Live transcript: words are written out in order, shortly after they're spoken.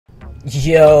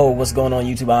Yo, what's going on,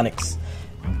 YouTube Onyx?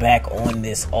 Back on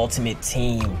this Ultimate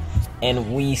Team,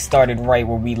 and we started right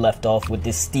where we left off with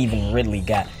this Stevan Ridley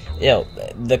guy. Yo,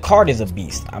 the card is a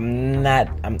beast. I'm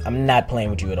not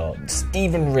playing with you at all.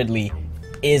 Stevan Ridley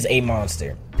is a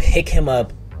monster. Pick him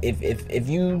up if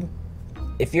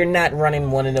you're not running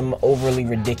one of them overly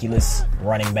ridiculous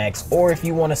running backs, or if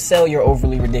you want to sell your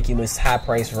overly ridiculous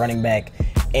high-priced running back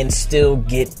and still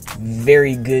get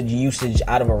very good usage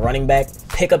out of a running back,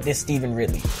 pick up this Stevan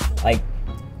Ridley. Like,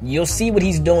 you'll see what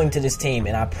he's doing to this team,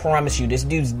 and I promise you, this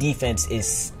dude's defense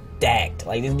is stacked.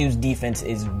 Like, this dude's defense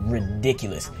is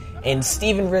ridiculous. And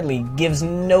Stevan Ridley gives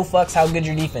no fucks how good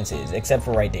your defense is, except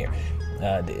for right there.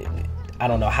 I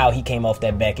don't know how he came off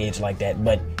that back edge like that,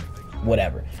 but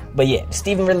whatever. But yeah,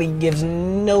 Stevan Ridley gives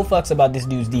no fucks about this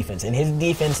dude's defense, and his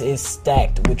defense is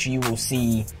stacked, which you will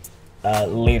see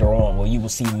later on. Well, you will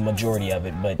see the majority of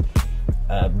it, but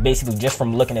basically just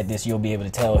from looking at this, you'll be able to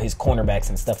tell his cornerbacks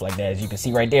and stuff like that. As you can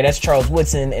see right there, that's Charles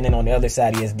Woodson, and then on the other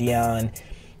side he has Dion,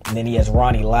 and then he has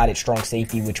Ronnie Lott at strong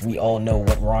safety, which we all know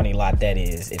what Ronnie Lott that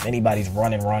is. If anybody's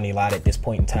running Ronnie Lott at this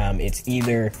point in time, it's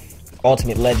either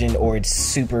Ultimate Legend or it's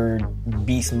Super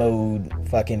Beast Mode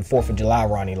fucking 4th of July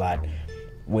Ronnie Lott,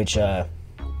 which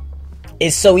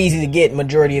is so easy to get.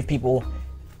 Majority of people,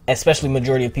 especially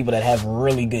majority of people that have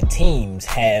really good teams,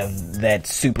 have that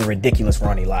super ridiculous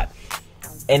Ronnie Lott.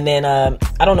 And then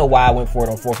I don't know why I went for it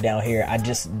on 4th down here. I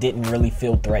just didn't really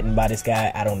feel threatened by this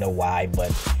guy. I don't know why, but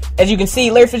as you can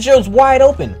see, Larry Fitzgerald's wide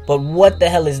open. But what the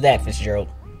hell is that, Fitzgerald?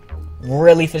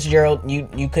 Really, Fitzgerald?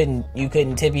 You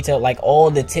couldn't tippy toe, like all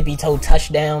the tippy toe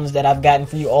touchdowns that I've gotten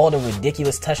for you, all the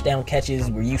ridiculous touchdown catches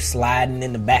where you sliding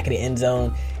in the back of the end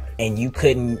zone, and you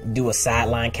couldn't do a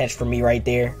sideline catch for me right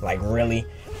there? Like, really?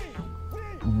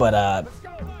 But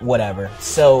whatever.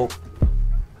 So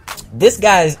this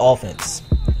guy's offense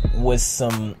was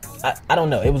some, I don't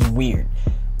know, it was weird.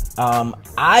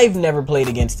 I've never played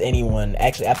against anyone.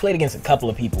 Actually, I played against a couple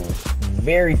of people,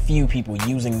 very few people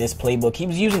using this playbook. He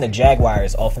was using the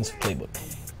Jaguars offensive playbook,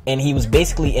 and he was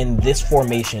basically in this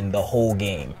formation the whole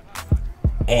game.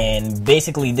 And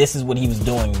basically this is what he was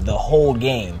doing the whole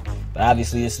game. But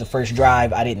obviously this is the first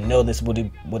drive. I didn't know this was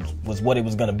what it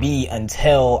was going to be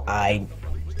until I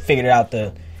figured out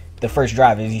the first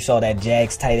drive. As you saw, that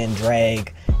Jags tight end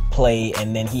drag play,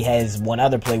 and then he has one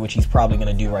other play which he's probably going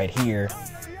to do right here,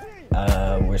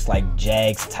 where it's like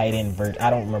Jags tight end I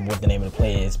don't remember what the name of the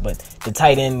play is, but the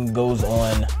tight end goes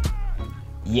on,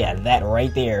 yeah, that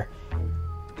right there,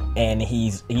 and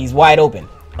he's wide open,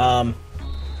 and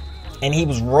he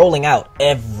was rolling out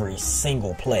every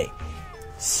single play.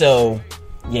 So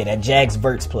yeah, that Jags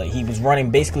verts play, he was running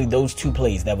basically those two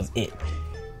plays. That was it.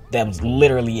 That was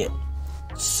literally it.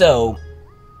 So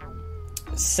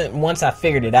once I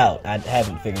figured it out, I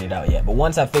haven't figured it out yet, but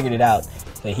once I figured it out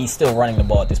that he's still running the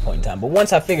ball at this point in time, but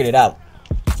once I figured it out,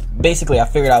 basically I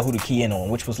figured out who to key in on,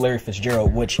 which was Larry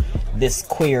Fitzgerald, which this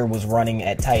queer was running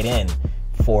at tight end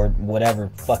for whatever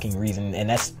fucking reason, and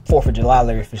that's 4th of July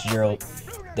Larry Fitzgerald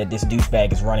that this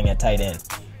douchebag is running at tight end.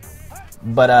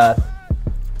 But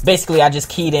basically I just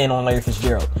keyed in on Larry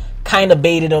Fitzgerald, kind of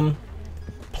baited him,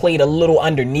 played a little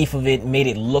underneath of it, made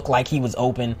it look like he was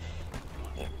open.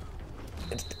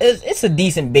 It's a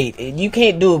decent bait. You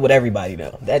can't do it with everybody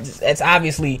though. That's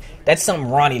obviously, that's something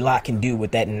Ronnie Lott can do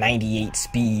with that 98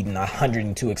 speed and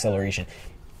 102 acceleration.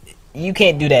 You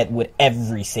can't do that with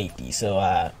every safety. So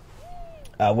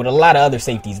with a lot of other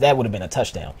safeties, that would have been a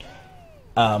touchdown.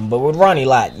 But with Ronnie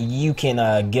Lott, you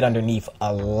can get underneath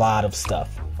a lot of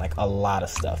stuff, like a lot of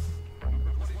stuff.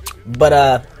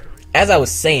 But as I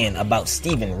was saying about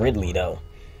Stevan Ridley though,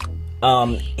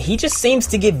 he just seems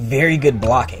to get very good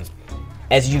blocking.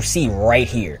 As you see right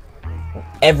here,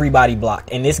 everybody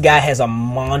blocked, and this guy has a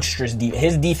monstrous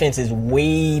his defense is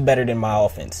way better than my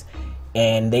offense,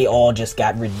 and they all just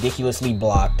got ridiculously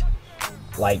blocked.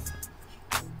 Like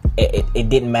it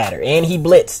didn't matter, and he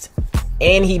blitzed,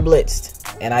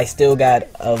 and I still got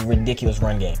a ridiculous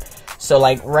run game. So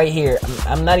like right here,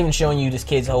 I'm not even showing you this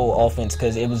kid's whole offense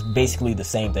because it was basically the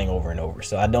same thing over and over.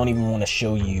 So I don't even want to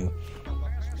show you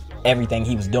everything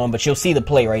he was doing, but you'll see the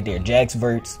play right there, Jags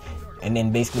verts. And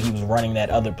then basically he was running that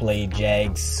other play,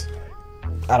 Jags,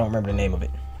 I don't remember the name of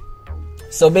it.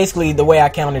 So basically the way I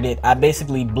countered it, I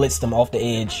basically blitzed him off the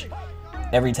edge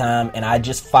every time, and I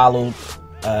just followed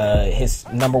his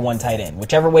number one tight end.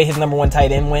 Whichever way his number one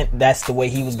tight end went, that's the way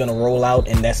he was going to roll out,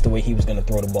 and that's the way he was going to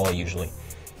throw the ball usually.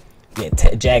 Yeah,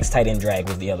 Jags tight end drag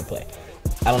was the other play.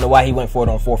 I don't know why he went for it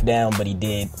on 4th down, but he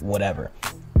did, whatever.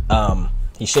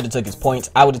 He should have took his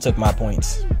points. I would have took my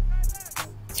points.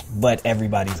 But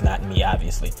everybody's not me,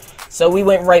 obviously. So we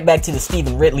went right back to the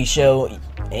Stevan Ridley show,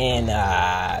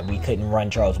 and we couldn't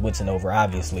run Charles Woodson over,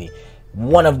 obviously.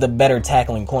 One of the better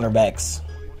tackling cornerbacks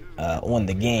on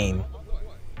the game,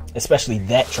 especially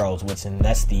that Charles Woodson.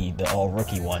 That's the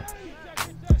all-rookie one.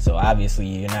 So obviously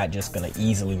you're not just going to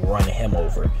easily run him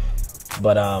over.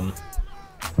 But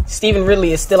Stevan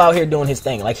Ridley is still out here doing his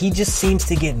thing. Like, he just seems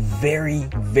to get very,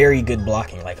 very good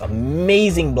blocking. Like,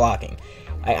 amazing blocking.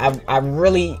 I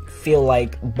really feel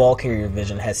like ball carrier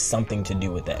vision has something to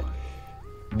do with that.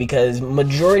 Because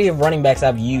majority of running backs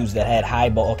I've used that had high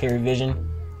ball carrier vision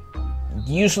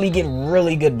usually get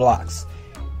really good blocks.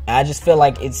 I just feel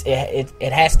like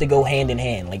it has to go hand in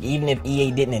hand. Like, even if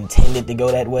EA didn't intend it to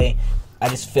go that way, I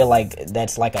just feel like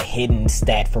that's like a hidden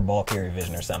stat for ball carrier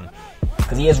vision or something.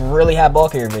 Because he has really high ball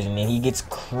carrier vision and he gets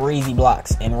crazy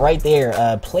blocks. And right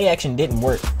there, play action didn't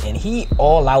work. And he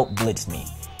all out blitzed me.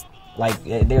 Like,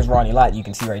 there's Ronnie Lott, you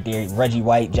can see right there. Reggie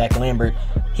White, Jack Lambert.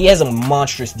 He has a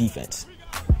monstrous defense.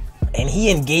 And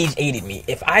he engage aided me.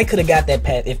 If I could have got that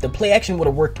pass, if the play action would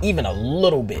have worked even a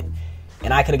little bit,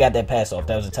 and I could have got that pass off,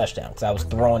 that was a touchdown. Because I was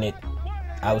throwing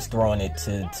it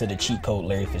to the cheat code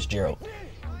Larry Fitzgerald.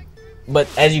 But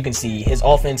as you can see, his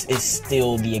offense is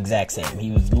still the exact same.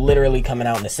 He was literally coming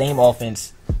out in the same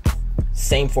offense,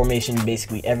 same formation,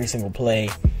 basically every single play.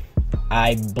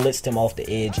 I blitzed him off the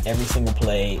edge every single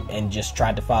play and just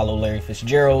tried to follow Larry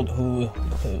Fitzgerald, who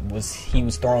he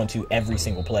was throwing to every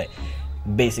single play.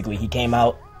 Basically, he came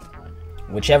out,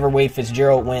 whichever way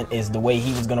Fitzgerald went is the way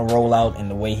he was going to roll out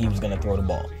and the way he was going to throw the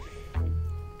ball.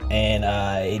 And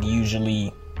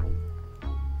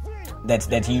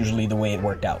that's usually the way it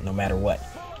worked out, no matter what.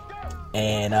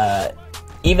 And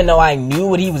even though I knew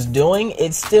what he was doing,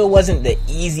 it still wasn't the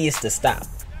easiest to stop.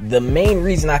 The main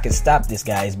reason I could stop this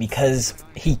guy is because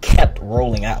he kept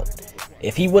rolling out.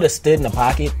 If he would have stood in the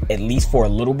pocket, at least for a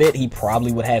little bit, he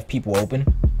probably would have people open.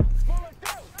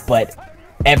 But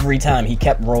every time he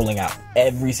kept rolling out,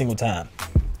 every single time.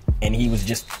 And he was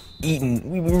just eating,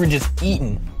 we were just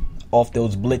eating off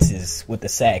those blitzes with the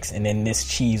sacks. And then this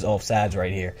cheese offsides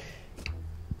right here.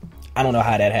 I don't know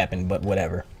how that happened, but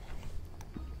whatever.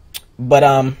 But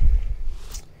I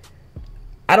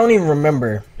don't even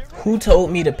remember who told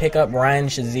me to pick up Ryan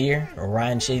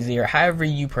Shazier, however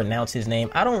you pronounce his name.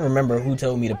 I don't remember who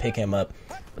told me to pick him up.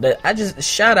 But I just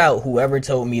shout out whoever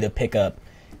told me to pick up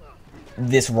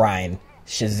this Ryan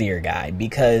Shazier guy,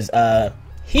 because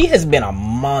he has been a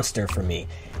monster for me.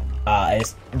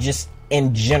 It's just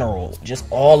in general, just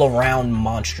all around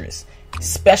monstrous.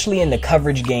 Especially in the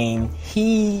coverage game,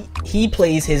 he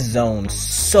plays his zone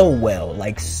so well,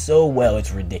 like so well,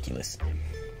 it's ridiculous.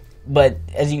 But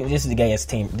this is the guy's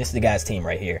team. This is the guy's team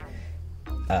right here.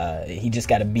 He just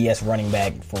got a BS running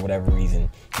back for whatever reason.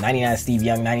 99 Steve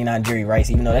Young, 99 Jerry Rice.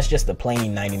 Even though that's just the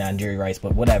plain 99 Jerry Rice,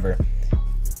 but whatever.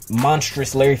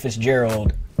 Monstrous Larry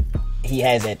Fitzgerald he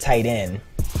has at tight end,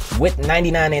 with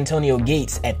 99 Antonio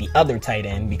Gates at the other tight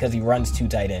end because he runs two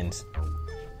tight ends.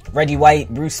 Reggie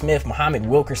White, Bruce Smith, Muhammad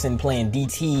Wilkerson playing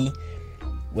DT,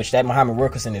 which that Muhammad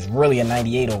Wilkerson is really a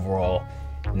 98 overall.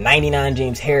 99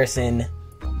 James Harrison.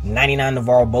 99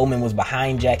 Navarro Bowman was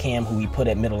behind Jack Ham, who he put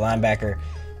at middle linebacker.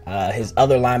 His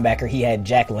other linebacker, he had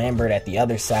Jack Lambert at the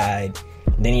other side.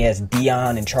 Then he has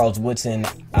Dion and Charles Woodson.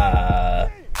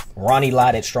 Ronnie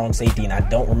Lott at strong safety, and I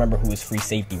don't remember who his free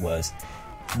safety was.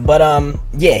 But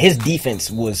yeah, his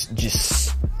defense was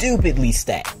just stupidly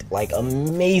stacked, like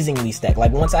amazingly stacked.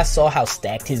 Like, once I saw how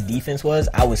stacked his defense was,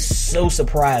 I was so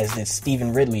surprised that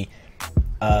Stevan Ridley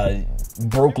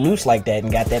broke loose like that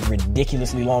and got that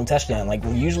ridiculously long touchdown. Like,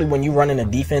 usually when you run into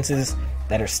defenses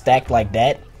that are stacked like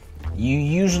that,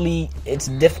 it's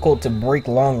difficult to break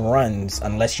long runs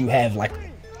unless you have like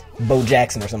Bo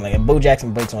Jackson or something like that. Bo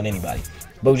Jackson breaks on anybody.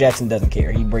 Bo Jackson doesn't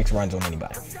care. He breaks runs on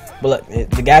anybody. But look,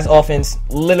 the guy's offense,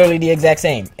 literally the exact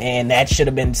same. And that should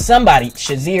have been somebody.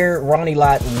 Shazier, Ronnie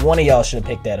Lott, one of y'all should have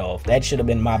picked that off. That should have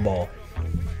been my ball.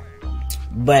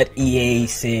 But EA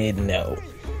said no.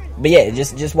 But yeah,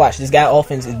 just watch. This guy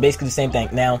offense is basically the same thing.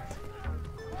 Now,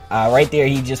 right there,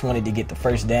 he just wanted to get the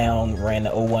first down. Ran the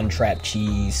 0-1 trap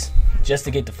cheese just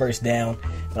to get the first down.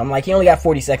 But I'm like, he only got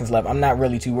 40 seconds left. I'm not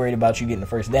really too worried about you getting the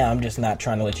first down. I'm just not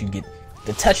trying to let you get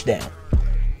the touchdown.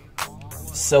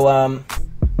 So,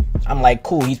 I'm like,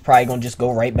 cool, he's probably going to just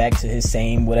go right back to his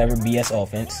same whatever BS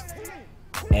offense.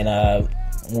 And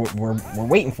we're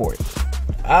waiting for it.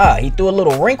 He threw a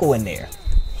little wrinkle in there.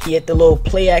 He hit the little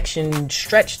play-action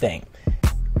stretch thing.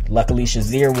 Luckily,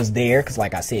 Shazier was there because,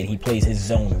 like I said, he plays his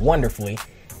zone wonderfully.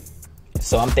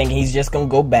 So I'm thinking he's just going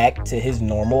to go back to his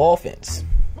normal offense.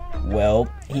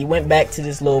 Well, he went back to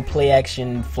this little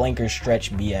play-action flanker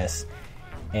stretch BS.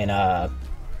 And,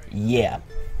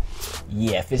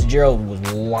 yeah, Fitzgerald was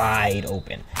wide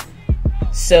open.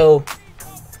 So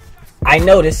I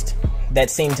noticed that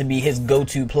seemed to be his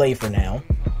go-to play for now.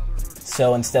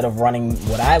 So instead of running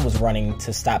what I was running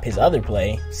to stop his other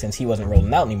play, since he wasn't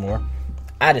rolling out anymore,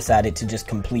 I decided to just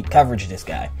complete coverage this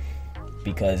guy.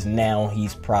 Because now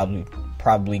he's probably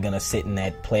going to sit in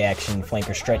that play-action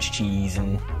flanker stretch cheese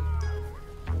and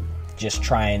just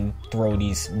try and throw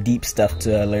these deep stuff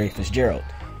to Larry Fitzgerald.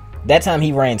 That time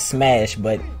he ran smash,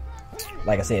 but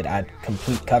like I said, I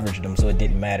complete coveraged him, so it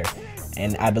didn't matter.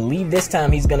 And I believe this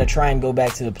time he's going to try and go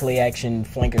back to the play-action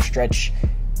flanker stretch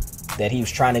that he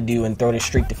was trying to do and throw the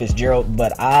streak to Fitzgerald,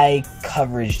 but I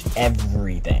coveraged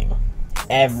everything.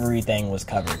 Everything was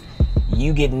covered.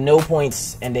 You get no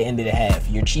points in the end of the half.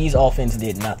 Your cheese offense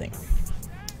did nothing.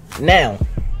 Now,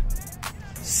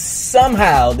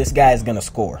 somehow this guy is going to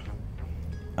score.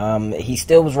 He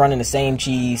still was running the same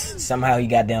cheese. Somehow he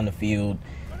got down the field.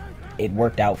 It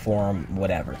worked out for him,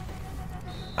 whatever.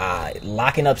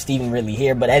 Locking up Stevan Ridley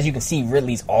here, but as you can see,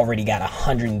 Ridley's already got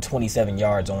 127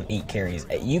 yards on 8 carries.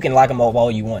 You can lock him up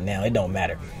all you want now. It don't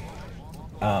matter.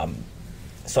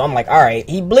 So I'm like, all right,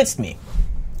 he blitzed me.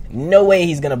 No way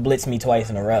he's going to blitz me twice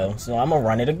in a row, so I'm going to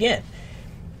run it again.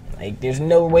 Like, there's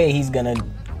no way he's going to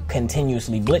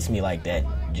continuously blitz me like that.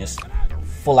 Just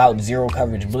full out zero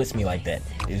coverage blitz me like that.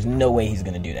 There's no way he's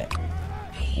going to do that.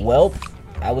 Well,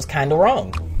 I was kind of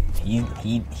wrong. He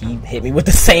hit me with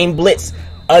the same blitz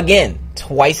again,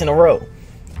 twice in a row.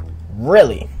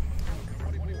 Really?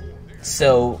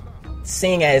 So,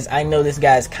 seeing as I know this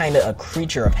guy's kind of a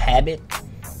creature of habit,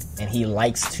 and he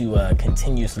likes to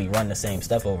continuously run the same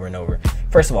stuff over and over.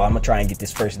 First of all, I'm going to try and get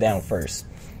this first down first,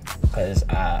 because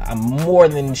I'm more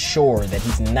than sure that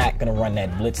he's not going to run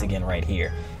that blitz again right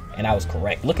here. And I was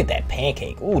correct. Look at that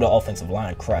pancake. Ooh, the offensive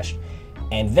line crushed.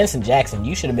 And Vincent Jackson,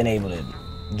 you should have been able to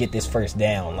get this first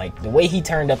down. Like, the way he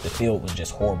turned up the field was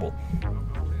just horrible.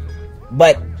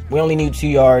 But we only need 2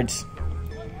 yards.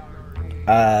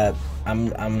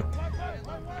 I'm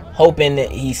hoping that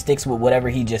he sticks with whatever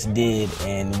he just did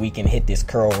and we can hit this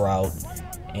curl route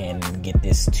and get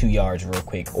this 2 yards real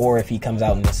quick. Or if he comes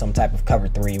out into some type of cover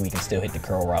 3, we can still hit the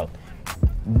curl route.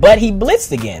 But he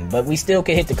blitzed again, but we still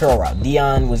could hit the curl route.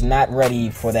 Dion was not ready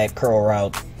for that curl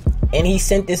route, and he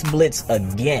sent this blitz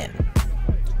again.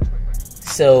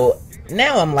 So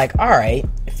now I'm like, all right,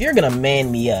 if you're going to man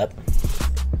me up,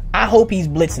 I hope he's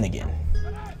blitzing again.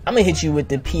 I'm going to hit you with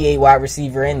the PA wide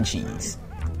receiver and cheese.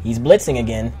 He's blitzing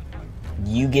again.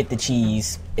 You get the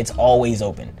cheese. It's always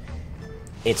open.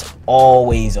 It's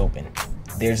always open.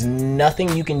 There's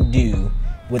nothing you can do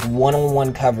with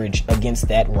one-on-one coverage against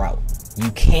that route. You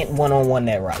can't one-on-one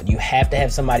that route. You have to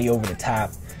have somebody over the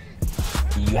top.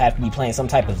 You have to be playing some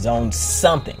type of zone,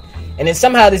 something. And then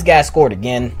somehow this guy scored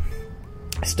again.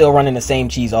 Still running the same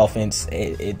cheese offense.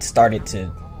 It started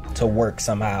to work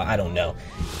somehow. I don't know.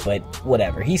 But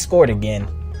whatever. He scored again.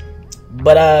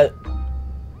 But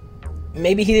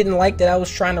maybe he didn't like that I was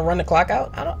trying to run the clock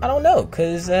out. I don't know.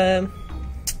 Because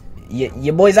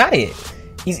your boy's out of here.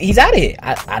 He's out of here.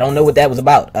 I don't know what that was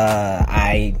about.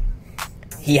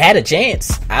 He had a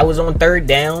chance. I was on 3rd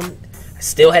down. I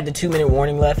still had the 2-minute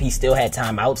warning left. He still had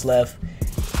timeouts left.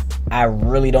 I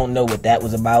really don't know what that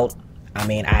was about. I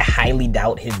mean, I highly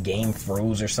doubt his game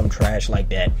froze or some trash like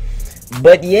that.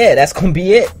 But yeah, that's going to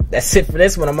be it. That's it for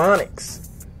this one. I'm Onyx.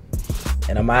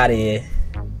 And I'm out of here.